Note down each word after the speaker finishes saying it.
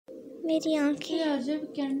मेरी आंखें यार जब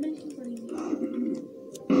कैंडल क्यों पड़ी?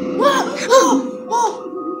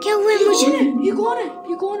 क्या हुआ है मुझे? ये कौन है?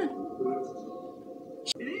 ये कौन है?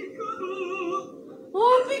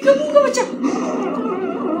 ओह पीकाबू का बच्चा।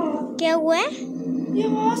 क्या हुआ है? ये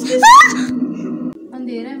आवाज किस?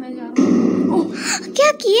 अंधेरा है, मैं जा रहा हूँ। ओह क्या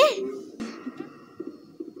किए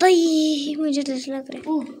भाई? मुझे डर लग रहा है।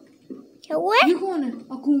 ओह क्या हुआ है? ये कौन है?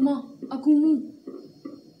 अकुमा अकुमू।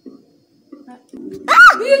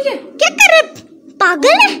 ये क्या कर रहे?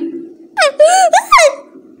 पागल है?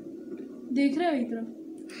 देख रहा है मेरी तरफ?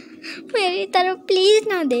 मेरी तरफ प्लीज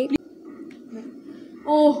ना देख।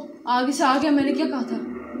 ओह आगे से आ गया। मैंने क्या कहा था?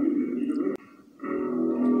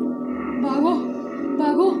 भागो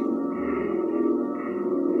भागो।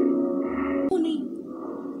 ओ नहीं,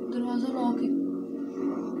 दरवाजा लॉक है।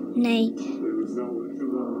 नहीं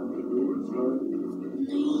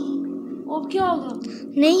नहीं, अब क्या होगा?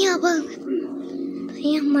 नहीं अब भाई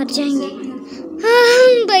हम मर जाएंगे।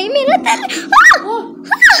 भाई मेरा दिल।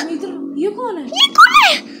 ये कौन है? ये कौन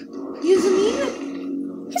है? ये जमीन में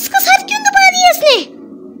इसका सर क्यों दबा दिया इसने?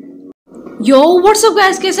 यो व्हाट्स अप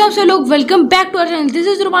गाइस, कैसे आप सब लोग? Welcome back to our channel. This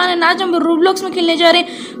is रुमान and आज हम रोब्लॉक्स में खेलने जा रहे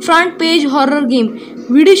हैं front page horror game.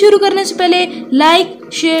 Video शुरू करने से पहले लाइक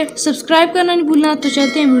शेयर सब्सक्राइब करना नहीं भूलना। तो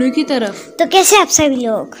चलते हैं वीडियो की तरफ। तो कैसे आप सभी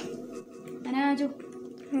लोग?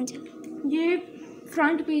 ये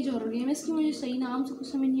फ्रंट पेज हॉरर गेम है। इसकी मुझे सही नाम से कुछ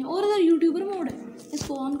समझ नहीं है। और अगर यूट्यूबर मोड है,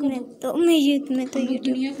 इसको ऑन करो। तो मैं यूट्यूब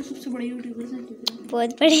दुनिया के सबसे बड़े यूट्यूबर हैं। बहुत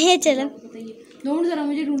बड़े हैं। चलो बताइए, ढूंढ जरा,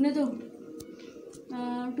 मुझे ढूंढने दो।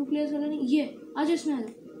 2 प्लेयर्स वाला नहीं, ये आज इसमें आ जाओ।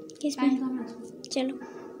 किसमें? चलो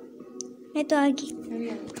मैं तो आ गई,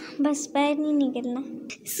 बस बाहर नहीं निकलना।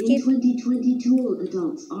 In 2022,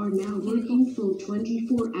 adults are now working full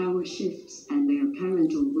 24-hour shifts and their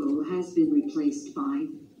parental role has been replaced by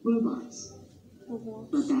robots.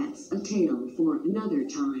 But that's a tale for another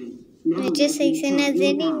time. Now मुझे सही से नजर ही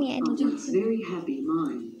नहीं आ रही। Very happy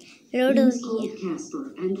mind. Road He हो was called Casper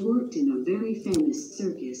and worked in a very famous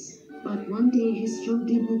circus. But one day his show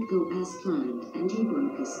didn't go as planned and he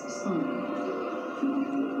broke his spine.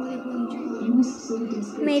 He was so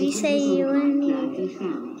desperate मेरी to get सही his वो own नहीं back that he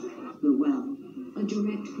found the well, a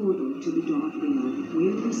direct portal to the dark beyond,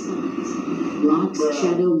 where besides Roblox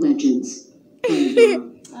Shadow Legends.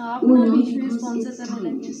 We're not because it's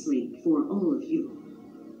time to sleep for all of you.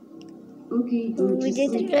 Okay, go to मुझे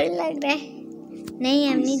तो sleep. डर लग रहा है। नहीं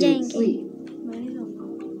हम I नहीं said जाएंगे। sleep.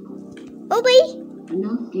 ओ भाई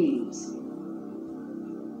Enough games.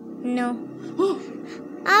 नो,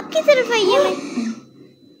 आपकी तरफ आई है। मैं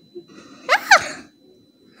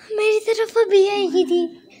मेरी तरफ अभी आई थी।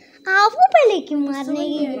 आपको पहले क्यों मारने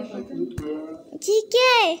की? जी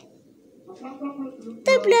क्या है?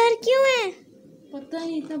 तो ब्लर क्यों है? पता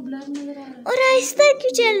नहीं, इतना ब्लर नजर आ रहा है। और आहिस्ता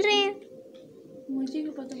क्यों चल रहे हैं? मुझे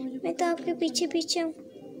क्या पता? मैं तो आपके पीछे पीछे हूँ।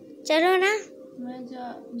 चलो ना। मैं जा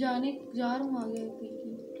रहा हूँ आगे पीछे।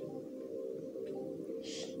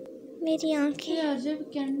 मेरी आंखें। यार जब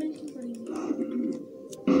कैंडल क्यों पड़ी?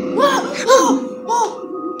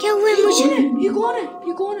 क्या हुआ है मुझे? ये कौन है?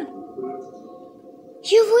 ये कौन है?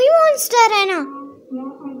 ये वही मॉन्स्टर है ना?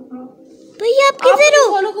 भैया आप किधर हो?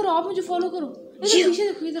 फॉलो करो, आप मुझे फॉलो करो। इधर पीछे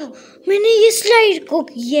देखो, इधर आओ। मैंने ये स्लाइड को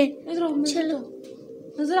की है। इधर आओ, चलो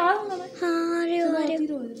नजर आ रहा हूँ मैं। हाँ अरे अरे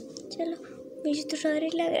इधर चलो, मुझे तो डर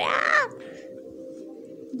लग रहा है।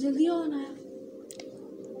 जल्दी आओ ना।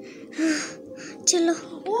 चलो। ओ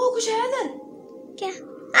कुछ है इधर। क्या?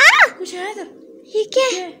 कुछ है इधर। ये क्या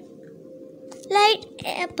है? लाइट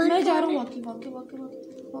मैं जा रहा हूँ। वाकी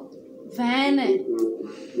वैन है।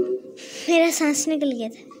 मेरा सांस निकल गया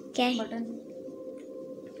था। क्या है? बटन।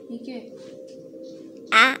 ठीक है,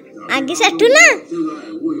 आगे से हटो ना।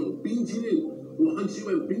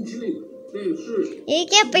 ये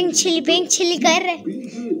क्या पिंक चिली कर रहे?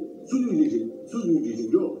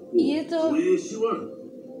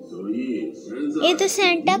 ये तो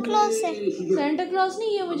सेंटा क्लॉस है। सेंटा क्लॉस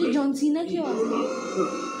नहीं, ये मुझे जॉन सीना की आवाज है।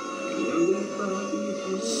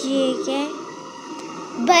 ये क्या है?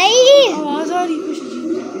 भाई आवाज आ रही कुछ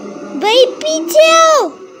अजीब। भाई पीछे आओ।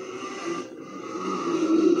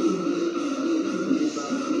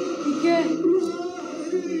 ठीक है,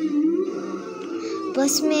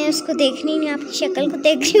 बस मैं उसको देखनी नहीं, आपकी शक्ल को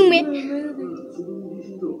देख रही हूँ मैं।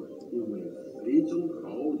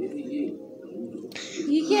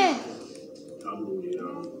 ये क्या है?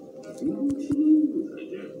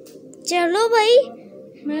 चलो भाई,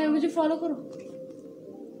 मुझे फॉलो करो।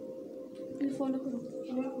 फॉलो करो।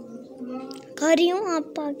 कर रही हूँ।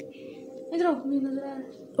 आप आगे इधर आओ, मुझे नजर आ रहा है।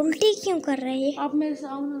 उल्टी क्यों कर रहे हैं? आप मेरे से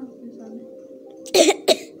आओ ना, मेरे सामने।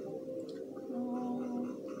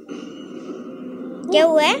 क्या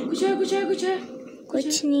हुआ है? कुछ है।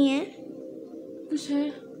 कुछ नहीं है। कुछ है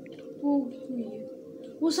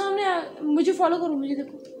वो सामने मुझे फॉलो करो, मुझे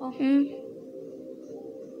देखो।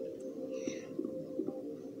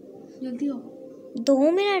 जल्दी आओ।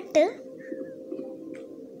 2 मिनट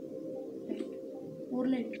और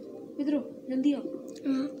लेट। इधर आओ, जल्दी आओ।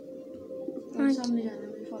 सामने जाना है,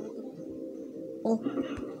 मुझे फॉलो करो।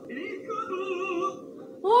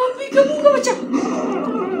 ओ पीकाबू का बच्चा।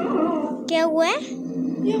 क्या हुआ है?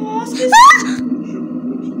 ये आवाज किस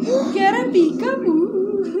कह रहा है? पीकाबू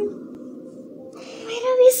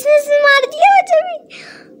मेरा बिजनेस में मार दिया बच्चा भी।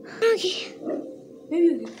 ओके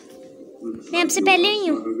मैं आपसे पहले ही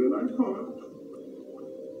हूँ।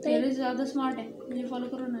 तेरे से ज्यादा स्मार्ट है, मुझे फॉलो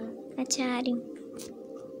करो ना। अच्छा आ रही हूँ।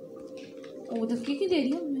 ओ धक्के क्यों दे रही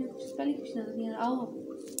हो? मैं पहले कुछ नजर नहीं आ रहा। आओ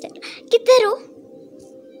किधर हो?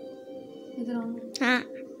 इधर आओ। हाँ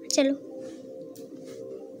चलो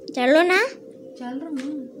चलो ना। चल रहा हूँ।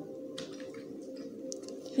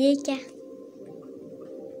 ये क्या?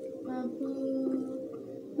 अब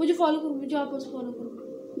मुझे फॉलो करो, मुझे आपस फॉलो करो।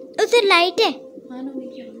 उधर लाइट है। हाँ ना, ये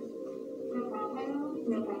क्या है?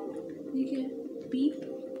 पीप।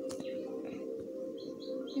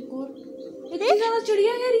 एक और। इतनी ज़्यादा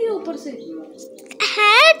चिड़िया कह रही है ऊपर से।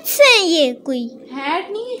 हैट्स हैं ये। कोई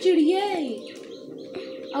हैट नहीं है, चिड़िया है ये।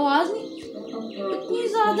 आवाज नहीं इतनी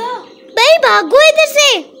ज्यादा। भाई भागो इधर से,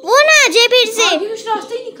 वो ना आ जाए फिर से। आगे कुछ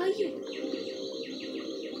रास्ता ही नहीं। खाइए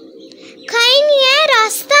खाई नहीं है,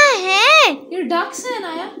 रास्ता है। ये डक्स है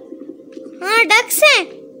ना यार? हाँ डक्स हैं।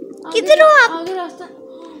 किधर हो आप? आगे रास्ता।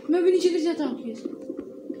 मैं भी नीचे गिर जाता हूँ।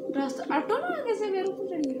 रास्ता ऑटो ना आगे से मेरे ऊपर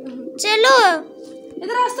चढ़ गया। चलो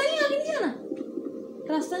इधर रास्ता नहीं, आगे नहीं जाना।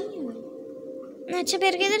 रास्ता नहीं है। अच्छा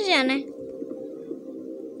फिर किधर जाना है?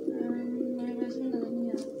 मेरे पास में नजर नहीं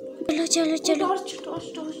आ रहा। चलो चलो चलो। Torch torch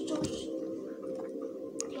torch torch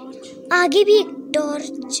torch. आगे भी एक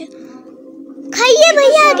टॉर्च। खाइए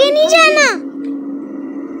भैया, आगे नहीं जाना।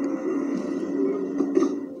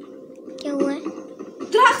 क्या हुआ है?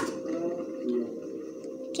 दरख्त।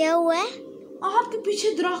 क्या हुआ है? आपके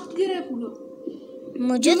पीछे दरख्त गिरा है पूरा।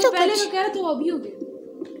 मुझे तो पहले कुछ कह रहा तो अभी हो गया।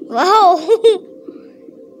 वाह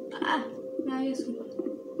मैं इसको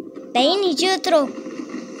नहीं, नीचे उतरो।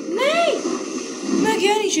 नहीं, मैं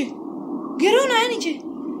गया नीचे। गिरो ना है नीचे।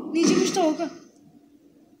 नीचे कुछ तो होगा।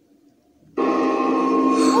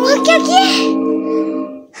 और क्या किया?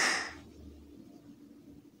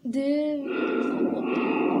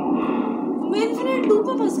 मैं इन्फिनिट लूप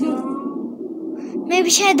में फंस गया। मैं भी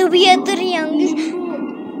शायद अभी उतर ही आऊंगी।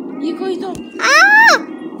 ये कोई तो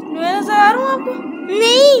मैं नजर आ रहा हूँ आपको?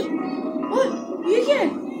 नहीं। ओए ये क्या है?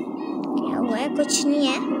 क्या हुआ है? कुछ नहीं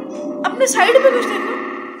है। अपने साइड पे कुछ देखो।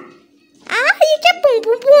 ये क्या पुं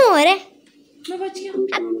पुं पुं हो रहा है? मैं बच गया।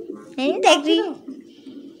 नहीं देख रही।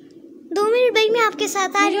 2 मिनट भाई, मैं आपके साथ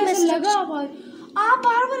आ रही हूँ। मुझे लगा आप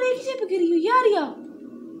बार-बार एक ही पे गिरी हो यार।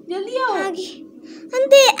 जल्दी आओ। आगे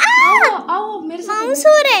अंधे। आओ मेरे साथ। माउस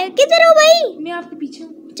हो रहा है। किधर हो भाई? मैं आपके पीछे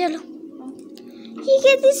हूँ। चलो। ये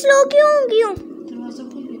कितनी स्लो क्यों होंगी हूँ? दरवाजा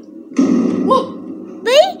खोल दिया।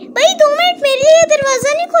 भाई 2 मिनट मेरे लिए दरवाजा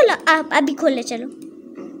नहीं खोला। आप अभी खोले। चलो।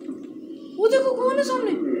 वो देखो कौन है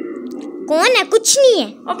सामने? कौन है? कुछ नहीं है।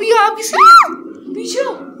 अभी आप किसके पीछे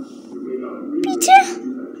हो? पीछे?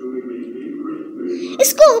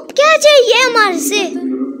 इसको क्या चाहिए हमारे से?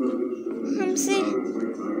 हमसे?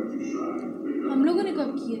 हम लोगों ने कब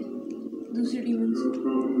किया दूसरी टीम से?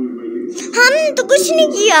 हमने तो कुछ नहीं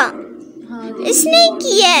किया। हाँ इसने ही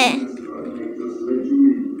किया है।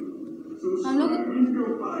 हम लोग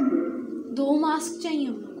 2 मास्क चाहिए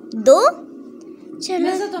हम लोग। 2? चलो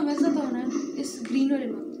मेरे साथ हो ना इस ग्रीन वाले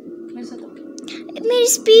में। मेरे साथ हो। मेरी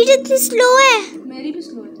स्पीड इतनी स्लो है। मेरी भी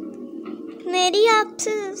स्लो है। मेरी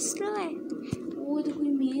आपसे स्लो है। वो तो कोई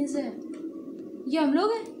मेज है। ये हम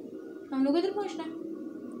लोग हैं। हम लोग इधर पहुंचना है।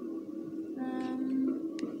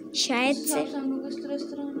 शायद से। हम लोग इस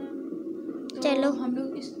तरह आना है। तो चलो हम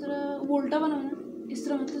लोग इस तरह उल्टा बनाना। इस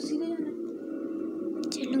तरह मतलब सीधे जाना।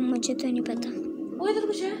 चलो मुझे तो नहीं पता। ओ इधर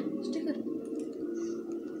कुछ है।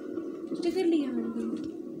 स्टिकर लिया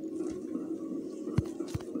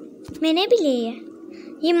मैंने भी लिया।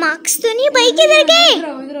 ये मार्क्स तो नहीं भाई? किधर गए? इधर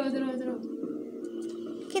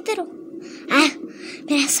किधर हो?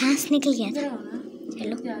 मेरा सांस निकल गया था।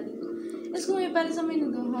 चलो इसको मैं पहले समझ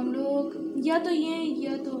नहीं दो। हम लोग या तो ये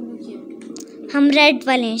या तो हम लोग ये। हम रेड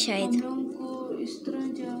वाले हैं शायद। हम लोगों को इस तरह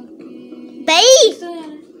जाके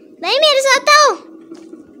भाई मेरे साथ आओ।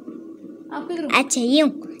 आप किधर हो? अच्छा यूं।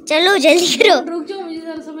 चलो जल्दी करो। रुक जाओ, मुझे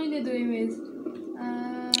जरा समझने दो इमेज।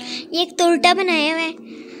 ये एक तो उल्टा बनाया हुआ है।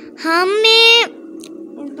 हमें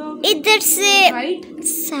इधर से राइट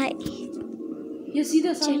साइड या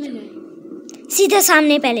सीधा सामने जाए? सीधा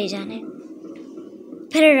सामने पहले जाना है,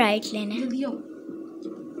 फिर राइट लेना है। जल्दी आओ।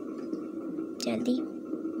 जल्दी,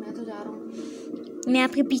 मैं तो जा रहा हूँ। मैं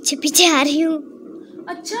आपके पीछे पीछे आ रही हूँ।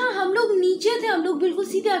 अच्छा हम लोग नीचे थे, हम लोग बिल्कुल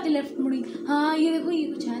सीधे आके लेफ्ट मुड़ी। हाँ ये देखो, ये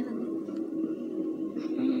कुछ है ना,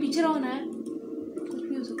 पीछे रहो ना, कुछ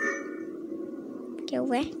भी हो सकता है। क्या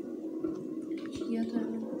हुआ है? किया तो है,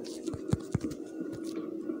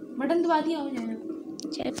 बटन दबा दिया, हो जाएगा।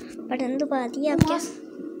 चल बटन दबा दिया। अब क्या?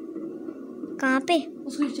 कहाँ पे?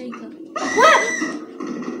 उसको चाहिए था।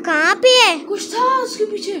 कहाँ पे है? कुछ था उसके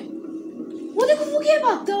पीछे, वो देखो, वो गया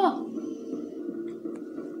भागता हुआ,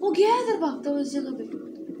 वो गया इधर भागता हुआ इस जगह पे।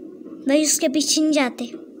 भाई उसके पीछे नहीं जाते।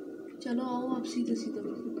 चलो आओ आप सीधे सीधे,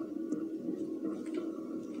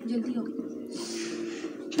 जल्दी आओ।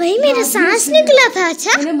 भाई मेरा सांस निकला था।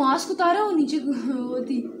 अच्छा मैंने मास्क उतारा, वो नीचे वो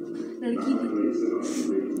थी, लड़की थी।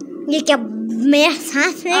 ये क्या? मेरा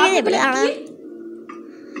सांस निकला।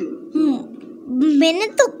 मैंने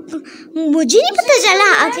तो, मुझे नहीं पता चला,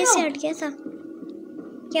 आगे से हट गया था।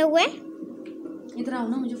 क्या हुआ है? इधर आओ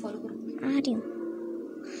ना, मुझे फॉलो करो। आ रही हूँ।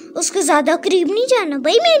 उसको ज्यादा करीब नहीं जाना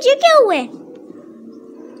भाई। मुझे क्या हुआ है?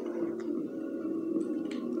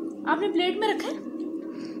 आपने प्लेट में रखा है?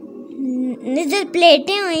 इधर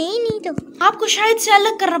प्लेटें हुई ही नहीं तो। आपको शायद से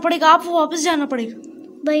अलग करना पड़ेगा, आपको वापस जाना पड़ेगा।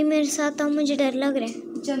 भाई मेरे साथ आओ, मुझे डर लग रहा है।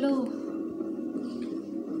 चलो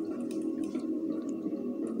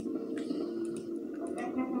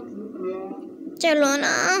चलो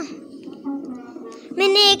ना।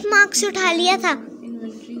 मैंने एक मार्क्स उठा लिया था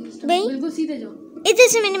भाई। बिल्कुल सीधे जाओ। इधर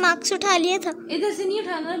से मैंने मार्क्स उठा लिया था। इधर से नहीं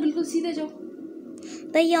उठाना, बिल्कुल सीधे जाओ।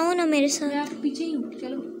 भाई आओ ना मेरे मैं साथ। आपके पीछे ही हूँ,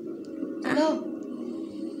 चलो चलो।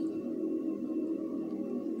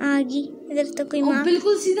 आगे इधर तो कोई और मार्क्स।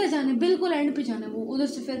 बिल्कुल सीधा जाना है, बिल्कुल एंड पे जाना है, वो उधर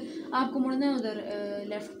से फिर आपको मुड़ना है उधर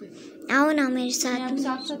लेफ्ट पे। आओ ना मेरे मैं साथ। आपके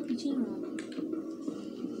साथ साथ पीछे ही हूँ।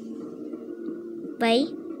 भाई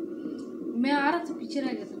मैं आ रहा था, पीछे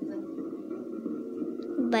रह गया था।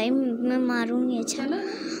 भाई मैं मारूंगी। अच्छा चलो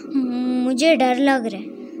मुझे डर लग रहा है।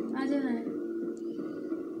 आ जाना है,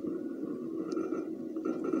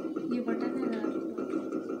 ये बटन है ना,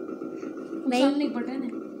 भाई सामने एक बटन है,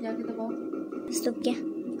 जाके दबाओ। तो क्या?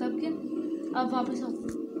 तब क्या? अब वापस आओ।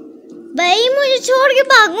 भाई मुझे छोड़ के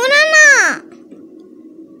भागो ना।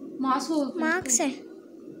 मास्क हो, मार्क्स है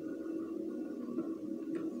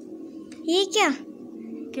ये क्या?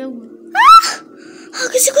 क्या हुआ?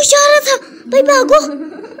 आगे से कुछ आ रहा था। भाई भागो।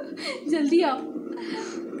 जल्दी आओ।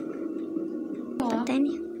 पता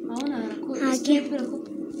नहीं। आओ ना, रखो इस आगे। प्लेट पे, रखो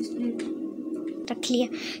इस प्लेट पे। रख लिया।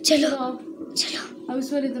 चलो आओ, चलो। अब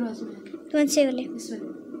इस वाले दरवाजे में, कौन से वाले? इस वाले।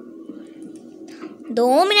 2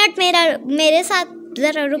 मिनट मेरे साथ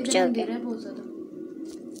जरा रुक इधर जाओ। अंधेरा है बहुत ज्यादा,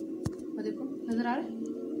 वो देखो, नजर आ रहा है?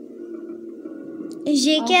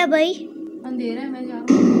 ये क्या भाई? अंधेरा है, मैं जा रहा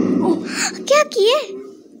हूँ। ओह, क्या किए?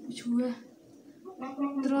 कुछ हुआ है,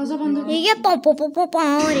 दरवाजा बंद हो ये गया। क्या? पौ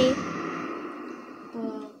रे।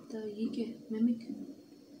 तो ये क्या है? मिमिक।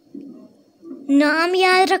 नाम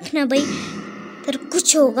याद रखना भाई, तेरा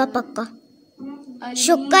कुछ होगा पक्का।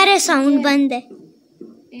 शुक्र है साउंड बंद है।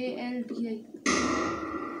 ALDI।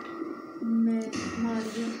 मैं मार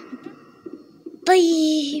गया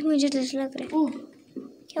भाई, मुझे डर लग रहा है। ओह,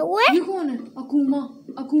 क्या हुआ है? ये कौन है? अकुमू।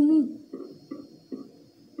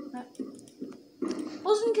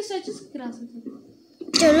 उस दिन के स्टैचू से गिरा सकते।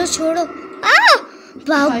 चलो छोड़ो।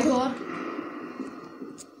 भागो और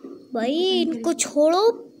भाई, इनको छोड़ो,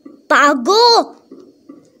 भागो।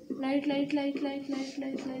 लाइट।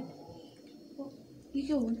 ये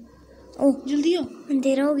क्या हुआ? ओह, जल्दी आओ,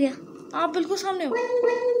 अंधेरा हो गया। आप बिल्कुल सामने हो।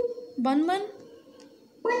 बन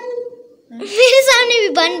मेरे सामने भी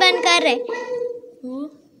बन कर रहे।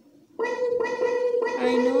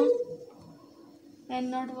 I know and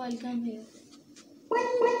not welcome here.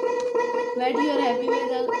 But you are happy with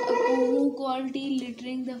the Akumu quality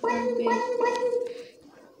littering the front page.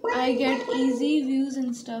 I get easy views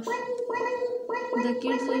and stuff. The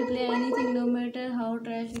kids will play anything no matter how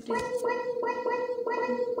trash it is.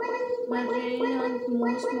 But really on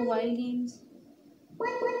most mobile games,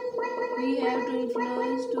 we have to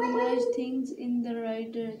influence to nudge things in the right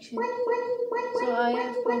direction. So I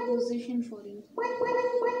have proposition for you.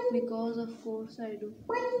 Because of course I do.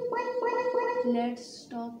 Let's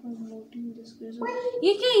stop promoting this quiz.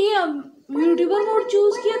 ये क्या? ये YouTuber mode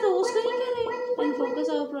choose किया था, उसका ही कह रहे हैं। And focus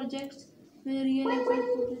our projects with real effort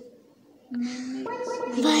put it.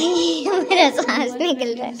 भाई मेरा सांस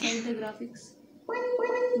निकल रहा है। The graphics.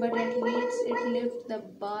 But at least it lifts the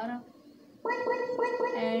bar up.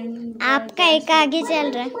 And आपका एक आगे चल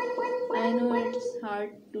रहा है। I know it's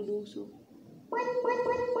hard to do so.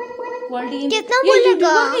 Quality कितना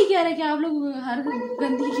बोलेगा? नहीं कह रहा कि आप लोग हर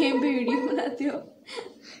गंदी गेम पे वीडियो बनाते हो।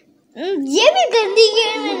 ये भी गंदी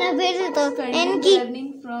गेम है ना फिर तो इनकी।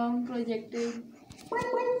 Learning from projected.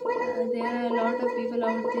 There are a lot of people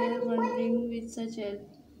out there wondering with such help.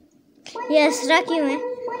 ये असरा क्यों है?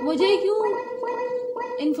 मुझे क्यों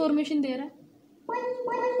इंफॉर्मेशन दे रहा है?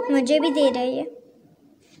 मुझे भी दे रहा है ये।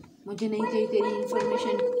 मुझे नहीं चाहिए तेरी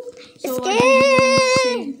इंफॉर्मेशन।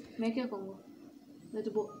 मैं क्या कहूँगा? मैं तो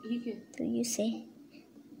ये क्या? तो यू से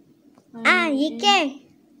ये क्या है?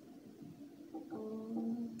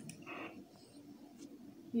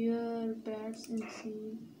 Your pets and see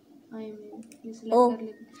I am in ये select कर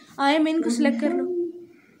ले। I am in को select कर लो।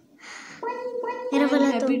 मेरा वाला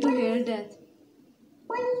तो happy to hear that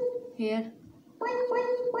here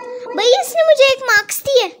भाई इसने मुझे एक मार्क्स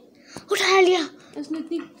दिए, उठा लिया। इसने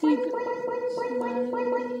इतनी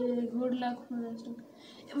गुड लक।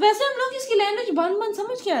 वैसे हम लोग इसकी लैंग्वेज बन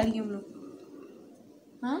समझ के आ रही है हम लोग।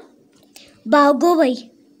 हाँ भागो भाई।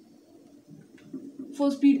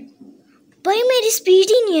 फुल स्पीड भाई मेरी स्पीड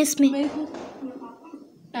ही नहीं है इसमें। मेरे को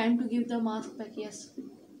time to give the mask back. Yes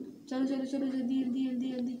चलो चलो चलो जल्दी जल्दी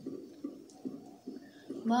जल्दी जल्दी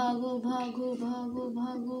भागो भागो भागो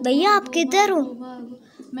भागो। भैया आप किधर हो? भागो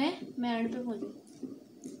मैं एंड पे पहुंची।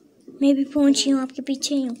 मैं भी पहुंची हूँ, आपके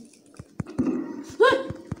पीछे ही हूँ।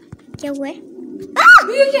 क्या हुआ है?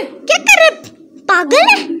 ये क्या कर रहे? पागल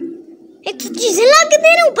है? एक तो चीजें ला के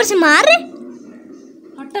दे रहे, ऊपर से मार रहे।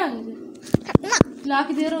 हटा ला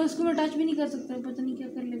के दे रहा हूँ, इसको मैं टच भी नहीं कर सकता, पता नहीं क्या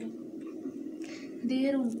कर लेगा।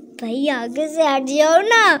 दे रहा हूँ भाई आगे से हट जाओ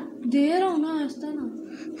ना। दे रहा हूँ ना, ऐसा ना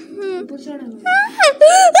ऊपर चढ़ा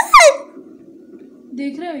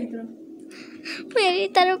देख रहा है इधर मेरी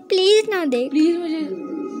तरफ प्लीज ना देख। प्लीज मुझे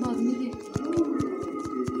भागने दे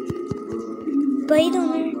भाई 2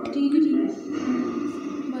 मिनट। ठीक है ठीक है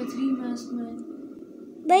भाई 3 मैच में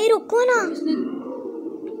भाई रुको ना। इसने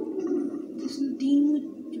 3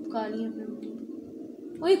 चिपका लिए अपने।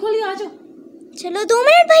 वही खोलिए आ जाओ। चलो 2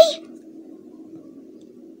 मिनट भाई।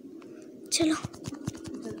 चलो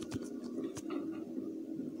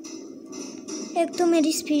एक तो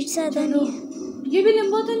मेरी स्पीड ज्यादा नहीं है। ये भी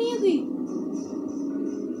लंबा तो नहीं है कोई?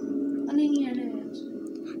 नहीं है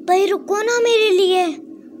भाई रुको ना मेरे लिए।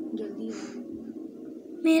 जल्दी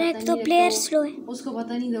मेरा एक तो प्लेयर स्लो है। उसको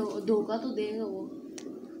पता नहीं धोखा तो देगा वो।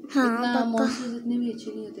 हाँ पक्का। मॉन्स्टर्स इतने भी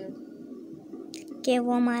अच्छे नहीं होते कि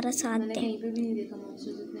वो हमारा साथ मैंने दे। कहीं पे भी नहीं देखा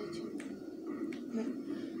मॉन्स्टर्स इतने अच्छे।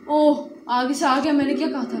 ओह आगे से आ गया। मैंने क्या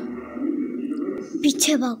कहा था?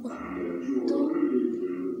 पीछे भागो। तो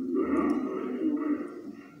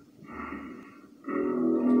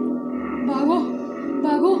भागो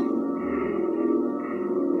भागो।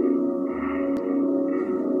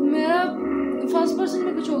 मेरा फर्स्ट पर्सन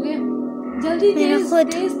में कुछ हो गया। जल्दी मेरा तेज खुद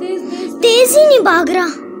तेज तेज तेज तेज ही नहीं भाग रहा। ओ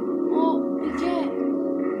ये क्या है?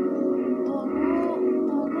 भागो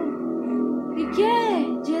भागो। ये क्या है?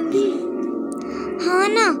 जल्दी। हाँ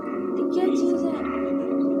ना ये क्या चीज है?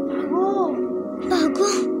 भागो भागो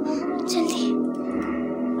जल्दी।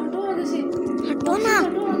 हटो आगे से। हटो ना।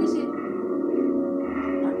 हटो आगे से।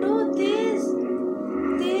 हटो तेज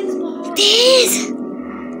तेज भागो। तेज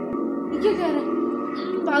ये क्या कह रहा है?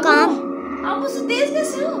 भागो। काम। आप मुझसे तेज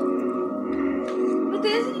कैसे हो? मैं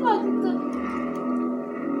तेज नहीं भाग सकता।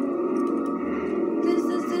 तेज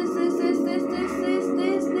तेज तेज तेज तेज तेज तेज तेज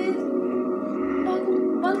तेज तेज भागो।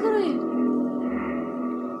 बंद करो ये।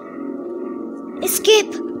 Escape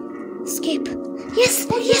escape. Yes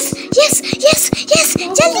yes yes yes yes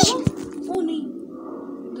जल्दी। ओ नहीं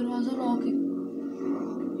दरवाजा लॉक है।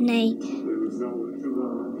 नहीं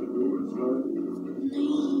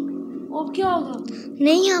नहीं अब क्या होगा?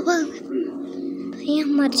 नहीं अब भाई हम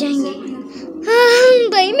मर जाएंगे।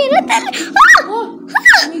 भाई मेरा दिल।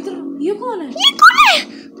 इधर ये कौन है? ये कौन है?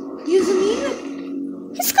 ये जमीन में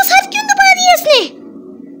इसका साथ क्यों दबा दिया इसने?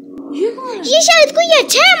 ये कौन है? ये शायद कोई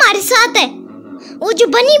अच्छा है हमारे साथ है। वो जो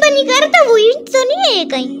बनी बनी कर रहा था वो ही तो नहीं है ये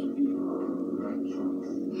कहीं।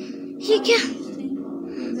 ये क्या?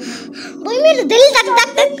 भाई मेरा दिल धक धक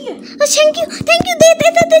धक। Thank you they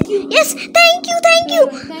yes thank you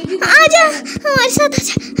आजा हमारे साथ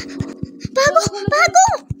आजा। भागो भागो।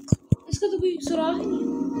 इसका तो कोई सुराग ही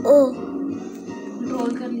नहीं। ओ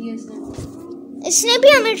ट्रोल कर लिया इसने भी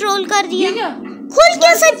हमें ट्रोल कर दिया। ये क्या? खुल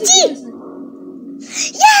गया सच्ची।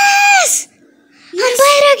 यस हम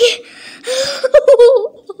बाहर आ गए।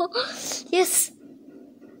 यस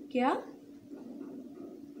क्या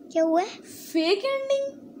हुआ? फेक एंडिंग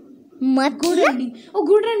मत गुड एंडिंग। ओ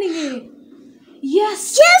गुड एंडिंग है।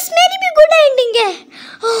 यस मेरी भी गुड एंडिंग है।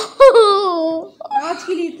 आज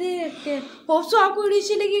के लिए इतने होप सो आपको वीडियो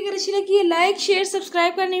अच्छी लगी। अगर अच्छी लगी लाइक शेयर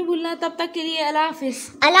सब्सक्राइब करना नहीं भूलना। तब तक के लिए अल्लाह हाफिज।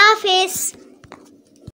 अल्लाह हाफिज।